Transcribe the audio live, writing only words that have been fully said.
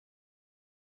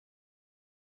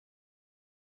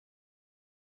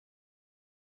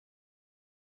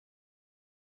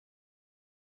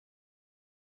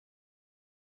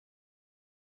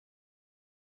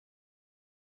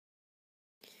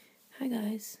Hi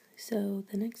guys, so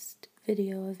the next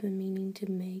video I've been meaning to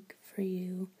make for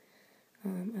you,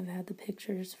 I've had the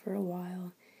pictures for a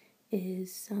while,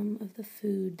 is some of the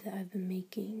food that I've been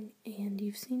making, and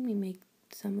you've seen me make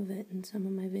some of it in some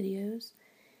of my videos,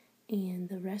 and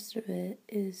the rest of it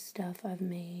is stuff I've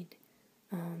made,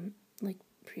 like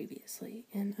previously,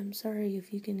 and I'm sorry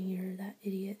if you can hear that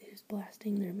idiot who's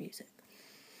blasting their music.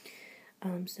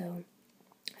 So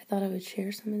I thought I would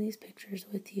share some of these pictures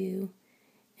with you.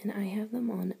 And I have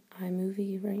them on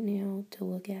iMovie right now to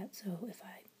look at, so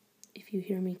if you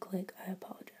hear me click, I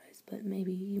apologize, but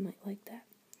maybe you might like that.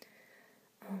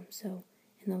 So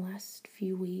in the last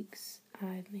few weeks,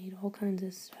 I've made all kinds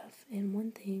of stuff, and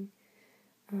one thing,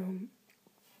 from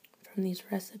these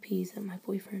recipes that my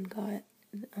boyfriend got,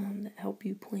 that help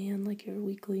you plan, like, your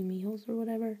weekly meals or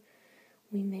whatever,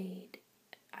 we made,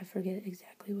 I forget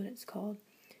exactly what it's called,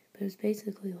 but it was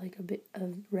basically like a bit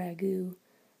of ragu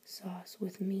sauce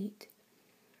with meat,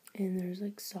 and there's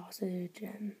like sausage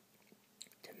and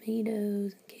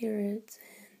tomatoes and carrots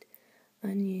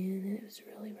and onion, and it was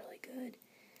really good.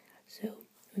 So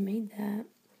we made that,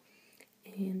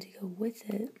 and to go with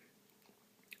it,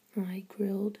 I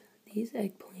grilled these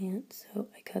eggplants. So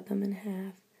I cut them in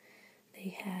half. They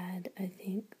had, I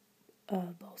think,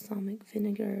 balsamic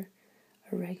vinegar,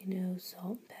 oregano,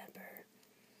 salt, and pepper,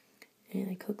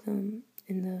 and I cooked them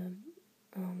in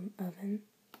the oven.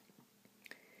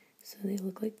 So they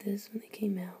look like this when they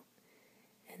came out.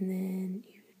 And then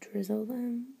you drizzle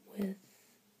them with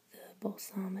the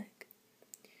balsamic.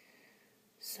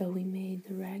 So we made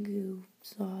the ragu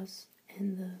sauce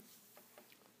and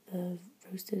the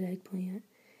roasted eggplant.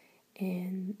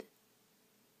 And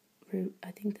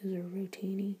I think those are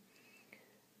rotini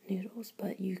noodles.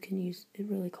 But you can use, it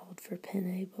really called for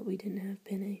penne, but we didn't have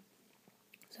penne.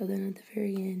 So then at the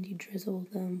very end, you drizzle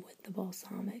them with the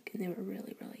balsamic. And they were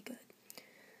really good.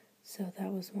 So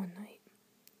that was one night.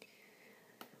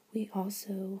 We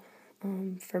also,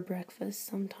 for breakfast,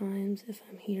 sometimes if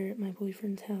I'm here at my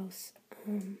boyfriend's house,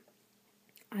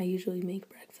 I usually make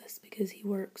breakfast because he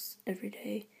works every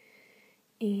day.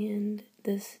 And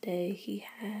this day he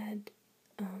had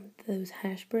those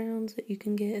hash browns that you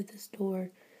can get at the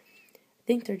store. I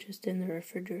think they're just in the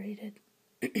refrigerated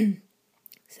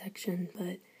section,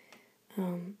 but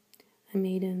I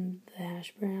made him the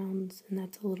hash browns, and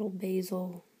that's a little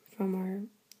basil from our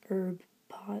herb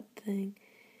pot thing.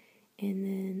 And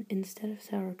then instead of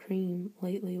sour cream,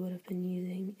 lately what I've been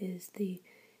using is the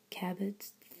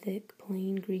Cabot's thick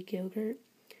plain Greek yogurt.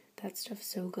 That stuff's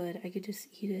so good. I could just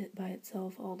eat it by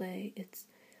itself all day. It's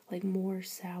like more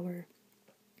sour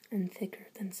and thicker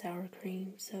than sour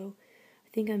cream. So I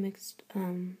think I mixed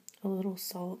a little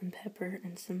salt and pepper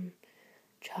and some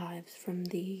chives from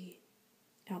the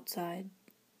outside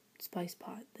spice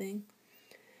pot thing.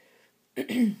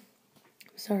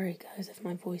 Sorry guys if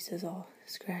my voice is all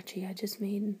scratchy. I just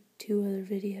made 2 other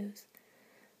videos.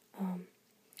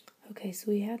 Okay, so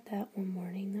we had that one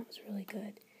morning. That was really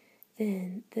good.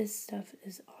 Then this stuff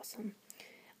is awesome.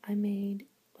 I made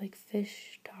like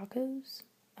fish tacos.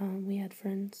 We had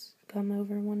friends come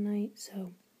over one night,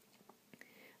 so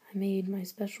I made my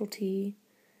specialty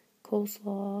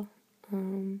coleslaw.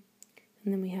 And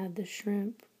then we had the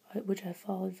shrimp, which I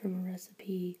followed from a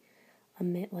recipe,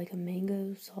 like a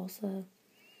mango salsa,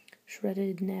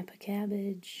 shredded Napa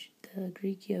cabbage, the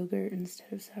Greek yogurt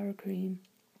instead of sour cream,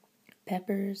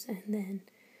 peppers, and then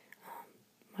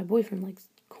my boyfriend likes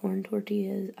corn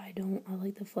tortillas. I don't. I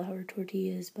like the flour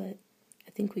tortillas, but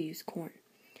I think we use corn.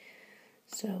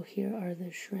 So here are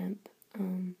the shrimp.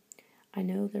 I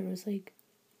know there was I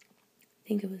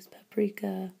think it was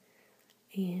paprika,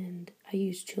 and I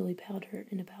used chili powder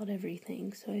in about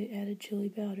everything, so I added chili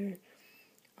powder.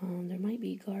 There might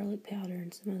be garlic powder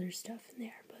and some other stuff in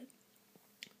there, but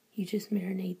you just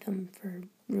marinate them for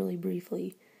really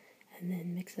briefly and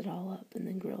then mix it all up and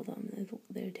then grill them.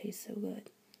 They taste so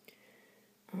good.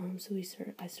 So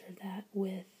I served that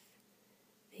with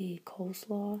the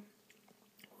coleslaw,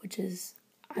 which is,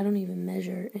 I don't even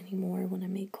measure anymore when I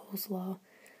make coleslaw,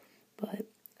 but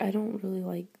I don't really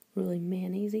like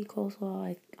mayonnaise-y coleslaw.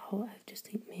 I just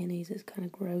think mayonnaise is kind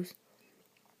of gross.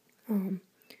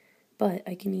 But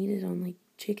I can eat it on like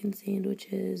chicken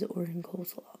sandwiches or in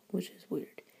coleslaw, which is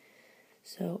weird.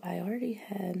 So I already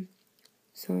had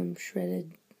some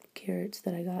shredded carrots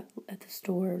that I got at the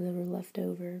store that were left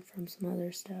over from some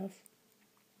other stuff.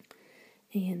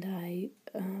 And I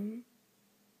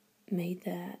made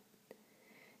that.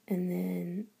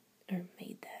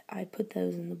 I put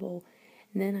those in the bowl.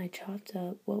 And then I chopped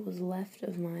up what was left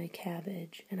of my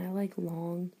cabbage. And I like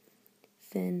long,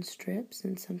 thin strips,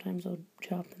 and sometimes I'll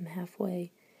chop them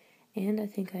halfway. and I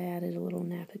think I added a little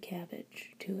Napa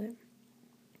cabbage to it.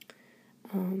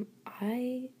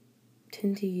 I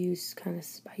tend to use kind of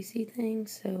spicy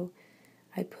things, so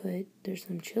there's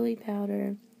some chili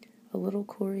powder, a little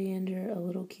coriander, a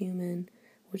little cumin,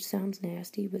 which sounds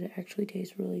nasty, but it actually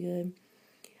tastes really good.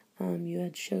 You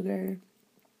add sugar,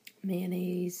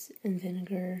 mayonnaise, and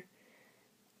vinegar,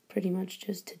 pretty much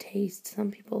just to taste. Some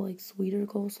people like sweeter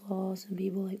coleslaw, some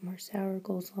people like more sour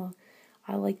coleslaw.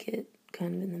 I like it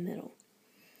kind of in the middle.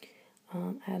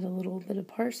 Add a little bit of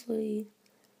parsley.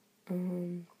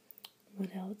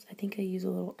 What else? I think I use a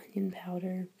little onion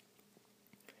powder.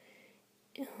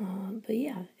 But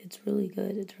yeah, it's really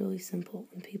good. It's really simple,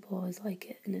 and people always like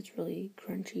it, and it's really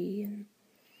crunchy and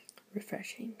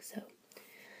refreshing. So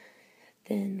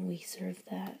then we serve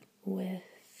that with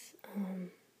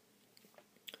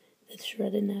the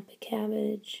shredded Napa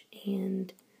cabbage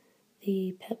and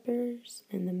the peppers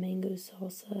and the mango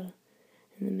salsa.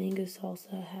 And the mango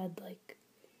salsa had like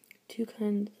two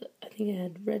kinds. I think it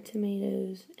had red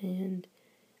tomatoes and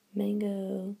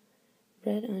mango,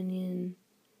 red onion,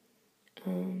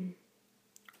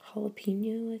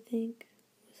 jalapeno, I think,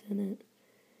 was in it.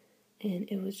 And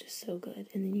it was just so good.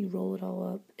 And then you roll it all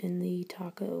up in the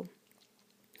taco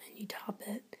and you top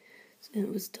it. And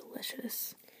it was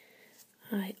delicious.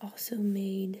 I also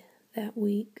made that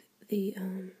week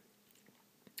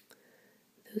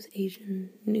those Asian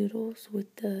noodles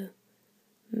with the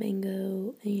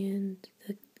mango and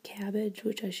the cabbage,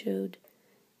 which I showed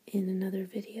in another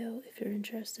video if you're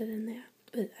interested in that,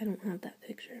 but I don't have that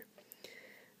picture.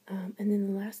 And then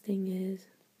the last thing is,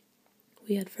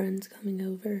 we had friends coming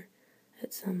over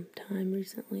at some time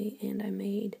recently, and I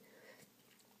made,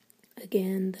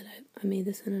 again, I made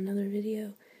this in another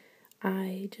video,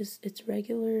 it's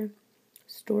regular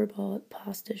store-bought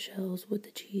pasta shells with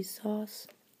the cheese sauce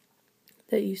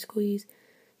that you squeeze.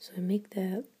 So I make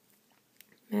that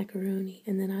macaroni,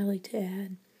 and then I like to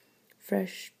add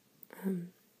fresh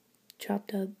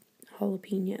chopped up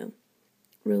jalapeno,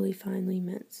 really finely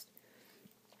minced.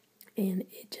 And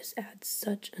it just adds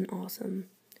such an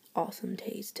awesome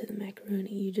taste to the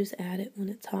macaroni. You just add it when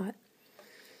it's hot.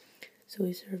 So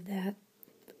we serve that,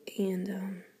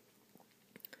 and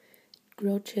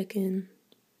grilled chicken,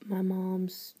 my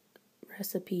mom's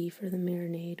recipe for the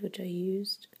marinade, which I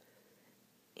used,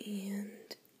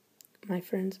 and my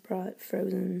friends brought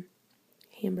frozen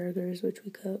hamburgers, which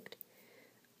we cooked.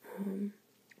 And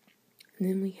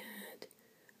then we had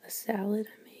a salad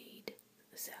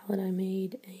I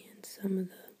made, and some of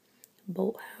the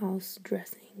Bolt House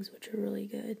dressings, which are really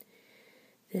good.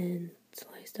 Then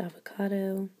sliced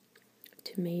avocado,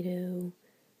 tomato,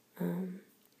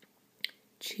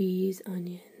 cheese,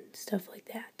 onion, stuff like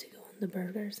that to go on the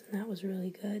burgers, and that was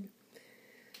really good.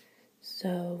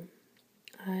 So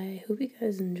I hope you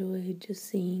guys enjoyed just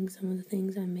seeing some of the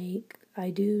things I make. I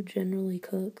do generally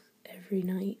cook every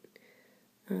night,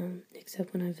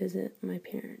 except when I visit my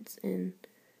parents, and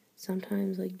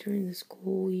sometimes like during the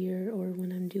school year or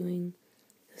when I'm doing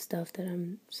the stuff that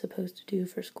I'm supposed to do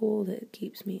for school that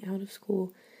keeps me out of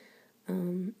school,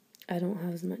 I don't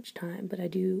have as much time, but I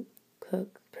do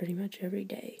cook pretty much every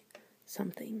day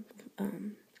something.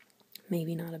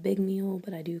 Maybe not a big meal,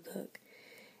 but I do cook.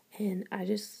 And I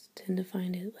just tend to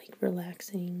find it like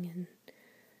relaxing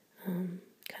and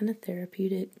kind of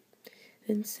therapeutic.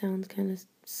 It sounds kind of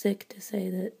sick to say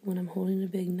that when I'm holding a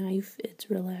big knife it's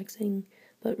relaxing,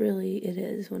 but really it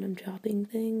is. When I'm chopping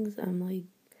things, I'm like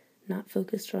not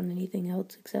focused on anything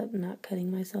else except not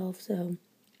cutting myself, so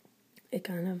it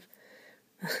kind of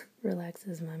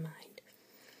relaxes my mind.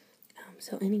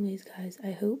 So anyways, guys,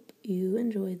 I hope you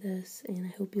enjoyed this, and I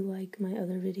hope you like my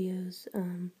other videos.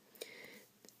 I'm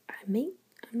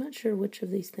not sure which of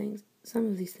these things, some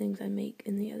of these things I make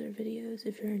in the other videos,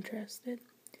 if you're interested.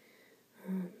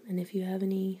 And if you have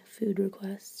any food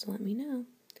requests, let me know.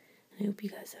 I hope you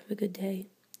guys have a good day.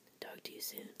 Talk to you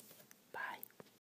soon.